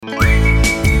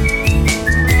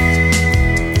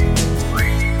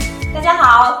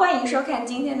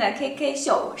的 KK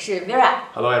秀，我是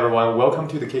Vera。Hello everyone, welcome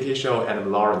to the KK show and I'm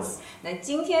Lawrence. 那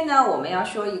今天呢，我们要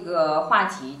说一个话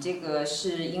题，这个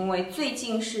是因为最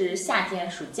近是夏天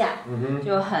暑假，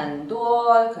就很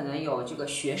多可能有这个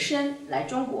学生来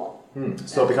中国。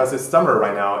So because it's summer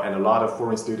right now and a lot of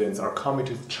foreign students are coming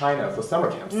to China for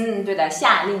summer camps. 对的，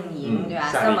夏令营，对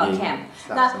吧 ？Summer camp。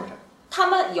那他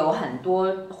们有很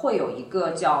多会有一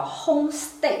个叫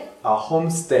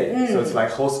homestay。homestay. So it's like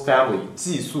host family,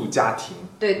 寄宿家庭。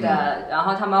对的，然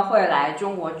后他们会来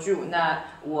中国住。那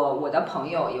我的朋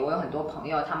友，我有很多朋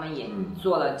友，他们也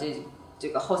做了这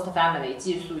个 host family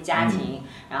寄宿家庭，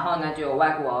然后呢，就有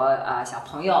外国小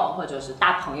朋友或者是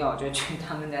大朋友就去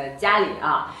他们的家里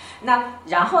啊。那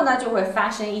然后呢，就会发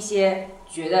生一些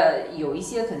觉得有一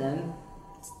些可能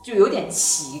就有点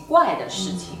奇怪的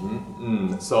事情。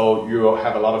So you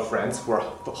have a lot of friends who are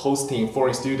hosting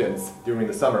foreign students during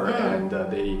the summer, and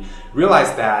they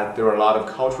realize that there are a lot of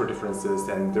cultural differences,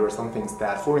 and there are some things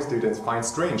that foreign students find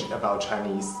strange about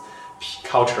Chinese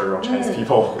culture or Chinese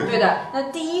people. 对的，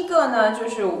那第一个呢，就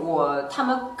是他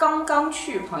们刚刚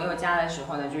去朋友家的时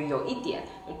候呢，就有一点，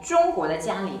中国的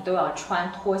家里都要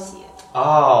穿拖鞋。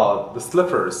The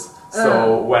slippers.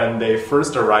 So when they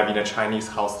first arrive in a Chinese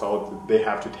household, they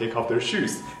have to take off their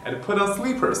shoes and put on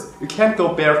slippers. You can't go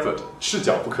barefoot. 赤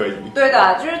脚不可以。对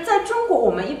的，就是在中国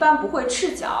我们一般不会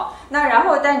赤脚，那然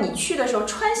后但你去的时候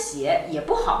穿鞋也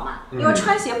不好嘛，因为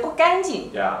穿鞋不干净，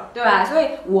对吧？所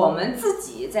以我们自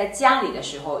己在家里的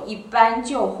时候一般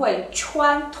就会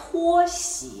穿拖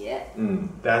鞋。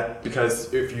That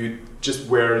because if you just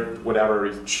wear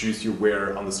whatever shoes you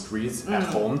wear on the streets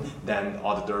at home, then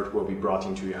all the dirt will be brought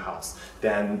into your house.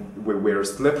 Then we wear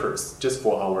slippers just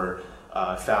for our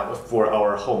for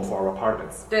our home, for our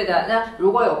apartments. 对的，那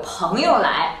如果有朋友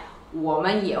来，我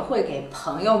们也会给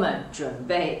朋友们准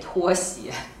备拖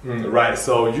鞋。Right.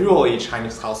 So usually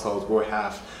Chinese households will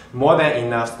have more than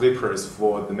enough slippers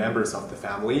for the members of the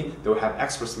family. They will have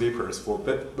extra slippers for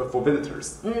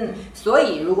visitors. 所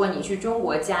以如果你去中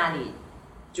国家里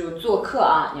就做客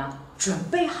啊，你要准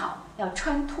备好要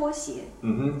穿拖鞋。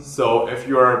So if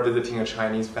you are visiting a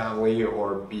Chinese family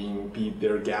or be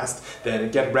their guest,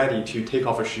 then get ready to take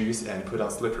off your shoes and put on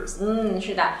slippers.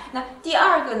 是的。那第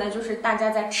二个呢，就是大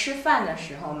家在吃饭的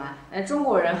时候嘛，中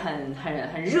国人很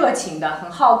热情的，很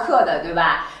好客的，对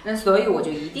吧？那所以我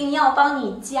就一定要帮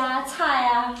你夹菜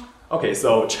啊。Okay,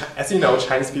 so as you know,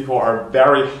 Chinese people are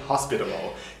very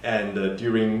hospitable, and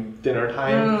during dinner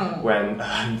time, when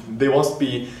they want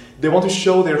to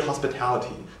show their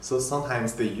hospitality, so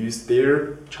sometimes they use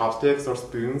their chopsticks or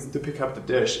spoons to pick up the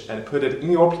dish and put it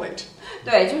in your plate.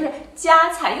 对，就是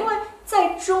夹菜，因为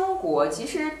在中国其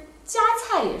实夹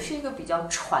菜也是一个比较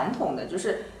传统的，就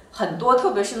是很多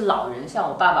特别是老人，像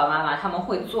我爸爸妈妈他们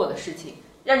会做的事情。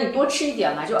让你多吃一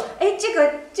点嘛，就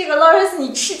这个 Lawrence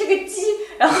你吃这个鸡，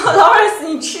然后 Lawrence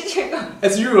你吃这个。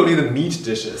It's usually the meat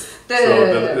dishes. So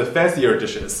the fancier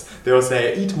dishes, they will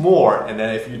say eat more, and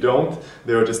then if you don't,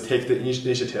 they will just take the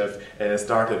initiative and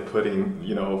started putting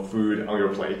food on your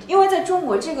plate. 因为在中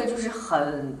国这个就是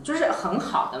很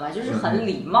好的嘛，就是很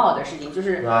礼貌的事情，就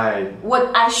是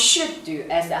what I should do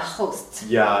as a host.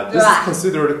 Yeah, this is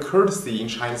considered courtesy in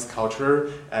Chinese culture,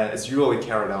 and it's usually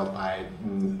carried out by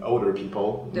older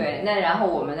people. 对，那然后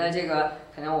我们的这个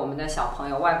可能我们的小朋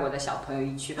友，外国的小朋友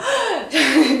一去就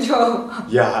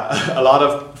Yeah, a lot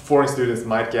of foreign students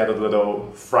might get a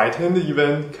little frightened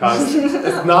even because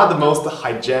it's not the most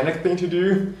hygienic thing to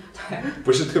do. 对，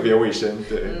不是特别卫生，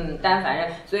对。但反正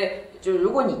所以就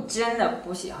如果你真的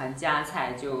不喜欢夹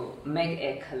菜，就 make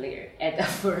it clear at the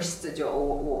first， 就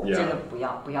我真的不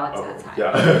要夹菜，对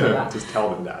吧 ？Just tell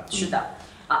them that. 是的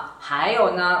啊，还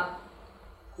有呢。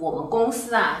我们公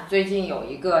司啊，最近有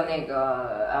一个那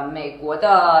个美国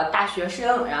的大学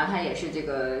生，然后他也是这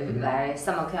个来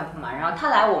summer camp 嘛，然后他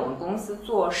来我们公司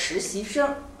做实习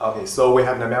生。Okay, so we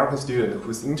have an American student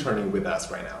who's interning with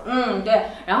us right now. 对，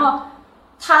然后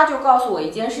他就告诉我一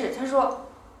件事，他说：“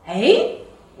哎，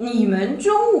你们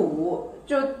中午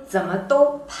就怎么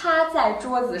都趴在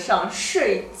桌子上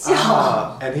睡觉？”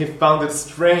 And he found it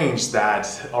strange that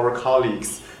our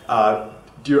colleagues,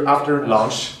 after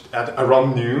lunch. At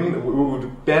around noon, we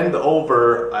would bend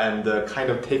over and kind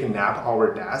of take a nap on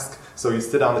our desk. So you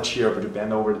sit on the chair, but you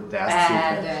bend over the desk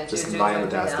to just lie on the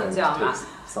desk and take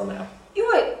some nap. 因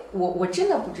为我真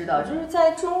的不知道，就是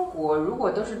在中国，如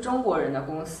果都是中国人的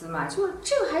公司嘛，就是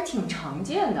这个还挺常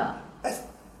见的。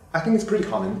I think it's pretty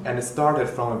common, and it started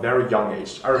from a very young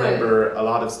age. I remember a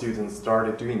lot of students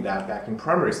started doing that back in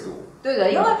primary school. 对的，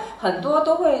因为很多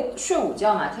都会睡午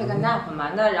觉嘛 ，take a nap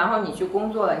嘛，那然后你去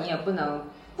工作了，你也不能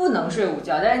睡午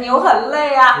觉，但是你又很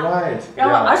累啊。Right. 然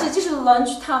后而且就是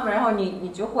lunch time， 然后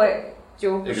你就会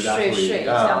就睡 Exactly, 睡一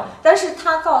觉。但是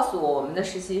他告诉我，我们的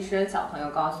实习生小朋友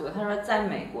告诉我，他说在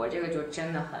美国这个就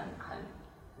真的很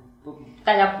不，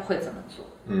大家不会这么做。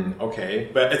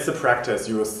Okay, but it's a practice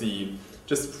you will see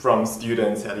just from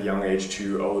students at a young age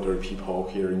to older people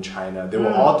here in China. They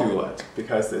will all do it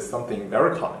because it's something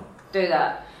very common. 对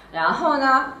的，然后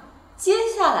呢，接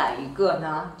下来一个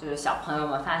呢，就是小朋友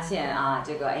们发现啊，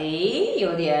这个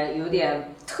有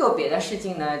点特别的事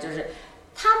情呢，就是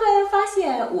他们发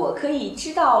现我可以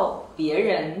知道别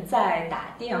人在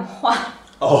打电话。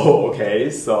Oh, okay.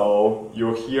 So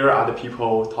you hear other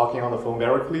people talking on the phone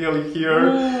very clearly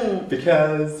here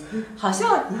because 好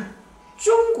像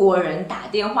中国人打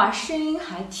电话声音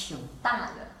还挺大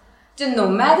的，就 no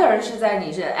matter 是在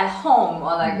你是 at home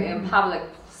or like in public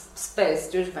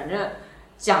space， 就是反正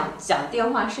讲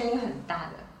电话声音很大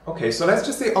的。Okay, so let's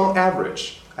just say on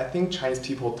average, I think Chinese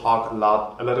people talk a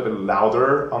little bit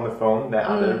louder on the phone than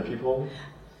other people.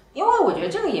 因为我觉得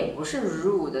这个也不是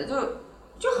rude，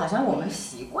就好像我们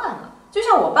习惯了，就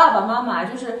像我爸爸妈妈，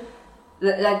就是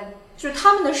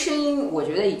他们的声音，我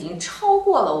觉得已经超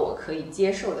过了我可以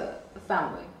接受的范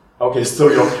围。Okay,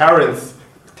 so your parents'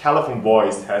 telephone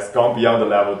voice has gone beyond the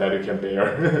level that you can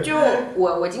bear. 就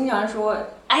我经常说，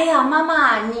哎呀，妈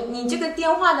妈，你这个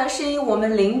电话的声音，我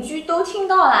们邻居都听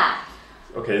到啦。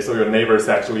Okay, so your neighbors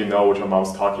actually know what your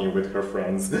mom's talking with her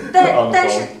friends on the 但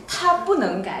是 phone. 他不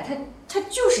能改，他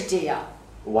就是这样。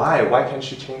Why? Why can't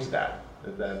she change that?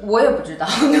 我也不知道。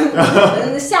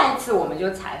下一次我们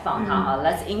就采访她哈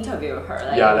，Let's interview her.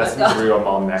 Yeah, let's interview your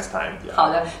mom next time. Yeah. 好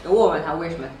的，问问她为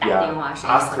什么打电话声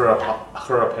音 Ask 很 her 大。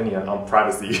her opinion on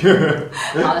privacy.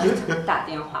 好的，打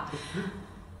电话。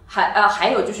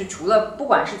还有就是除了不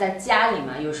管是在家里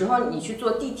嘛，有时候你去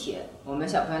坐地铁，我们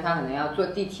小朋友他可能要坐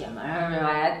地铁嘛，然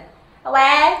后喂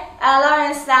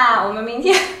，Lawrence 啊，我们明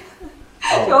天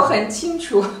就很清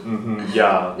楚。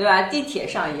Yeah. 对吧？地铁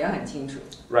上也很清楚。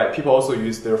Right, people also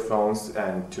use their phones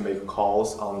and to make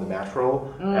calls on the metro,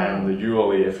 and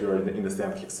usually if you're in the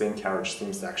same carriage,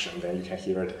 same section, then you can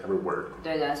hear it every word.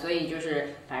 对的，所以就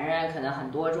是反正可能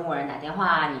很多中国人打电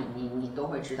话，你都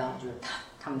会知道，就是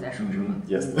他们在说什么。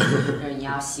Yes. 就是你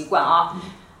要习惯啊。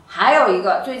还有一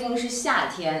个，最近是夏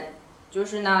天，就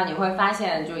是呢，你会发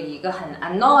现就一个很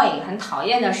annoying 很讨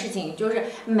厌的事情，就是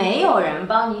没有人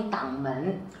帮你挡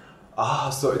门。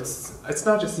So it's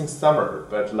not just in summer,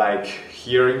 but like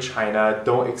here in China,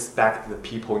 don't expect the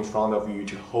people in front of you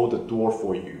to hold the door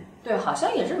for you. 对，好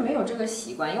像也是没有这个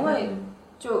习惯，因为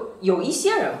就有一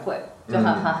些人会，就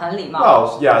很礼貌。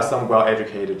Well, yeah, some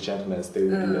well-educated gentlemen they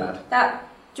will do that. 但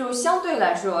就相对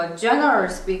来说 ，general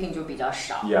speaking 就比较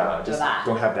少， Yeah, 对 just 吧？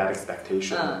 don't have that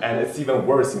expectation. And it's even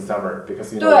worse in summer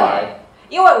because you know 对 why?，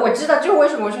因为我知道，就为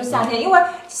什么我说夏天，因为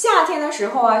夏天的时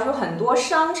候啊，就很多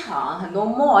商场、很多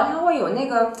mall， 它会有那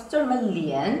个叫什么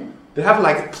帘。They have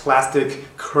like plastic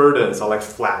curtains or like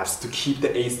flaps to keep the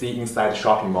AC inside the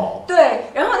shopping mall. 对，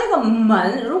然后那个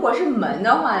门，如果是门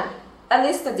的话 ，at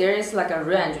least there is like a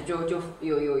range， 就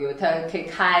有它可以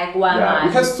开关 Yeah, 啊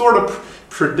we。can sort of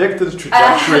predict the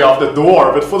trajectory of the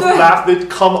door, but for the flaps, they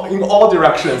come in all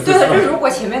directions. 对 It's 的，就 like- 如果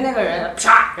前面那个人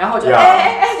啪，然后就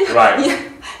Yeah, 就 right.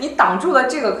 你挡住了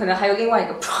这个，可能还有另外一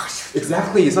个啪。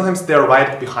Exactly. Sometimes they're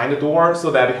right behind the door,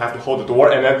 so that you have to hold the door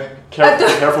and then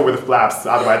be careful with the flaps.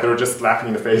 Otherwise, they're just slapping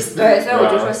in the face. 对，所以我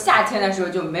就 Yeah. 说夏天的时候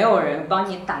就没有人帮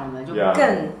你挡门，就 Yeah.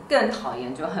 更讨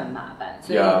厌，就很麻烦。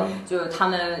所以 Yeah. 就他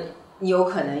们有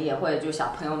可能也会，就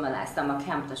小朋友们来 summer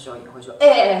camp 的时候也会说，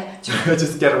就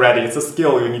Just get ready. It's a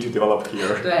skill you need to develop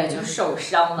here. 对，就受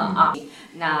伤了啊。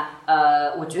那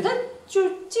我觉得就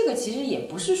这个其实也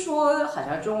不是说好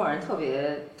像中国人特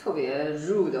别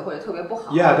rude 或者特别不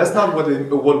好。Yeah, that's not what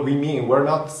we mean. We're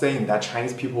not saying that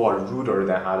Chinese people are ruder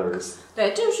than others.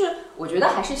 对，就是我觉得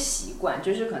还是习惯，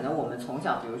就是可能我们从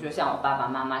小，比如说像我爸爸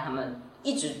妈妈他们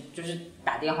一直就是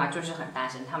打电话就是很大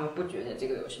声，他们不觉得这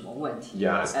个有什么问题。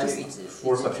 Yeah, it's 一直 just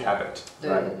force of 这样 habit. 对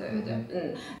right? 对对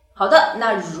对，好的，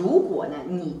那如果呢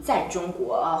你在中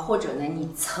国啊，或者呢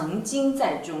你曾经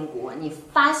在中国，你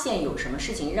发现有什么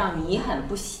事情让你很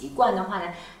不习惯的话呢，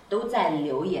都在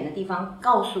留言的地方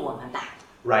告诉我们吧。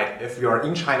Right. If you're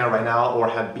in China right now or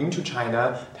have been to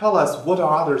China, tell us what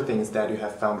are other things that you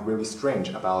have found really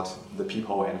strange about the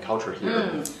people and culture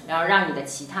here. 然后让你的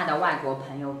其他的外国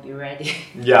朋友 be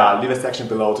ready。Yeah, leave a section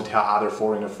below to tell other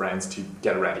foreigner friends to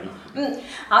get ready.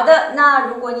 好的，那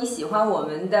如果你喜欢我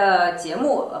们的节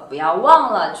目，不要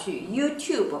忘了去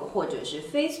YouTube 或者是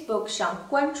Facebook 上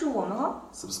关注我们哦。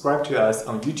 Subscribe to us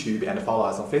on YouTube and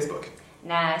follow us on Facebook.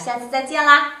 那下次再见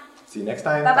啦。 See you next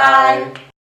time. 拜拜。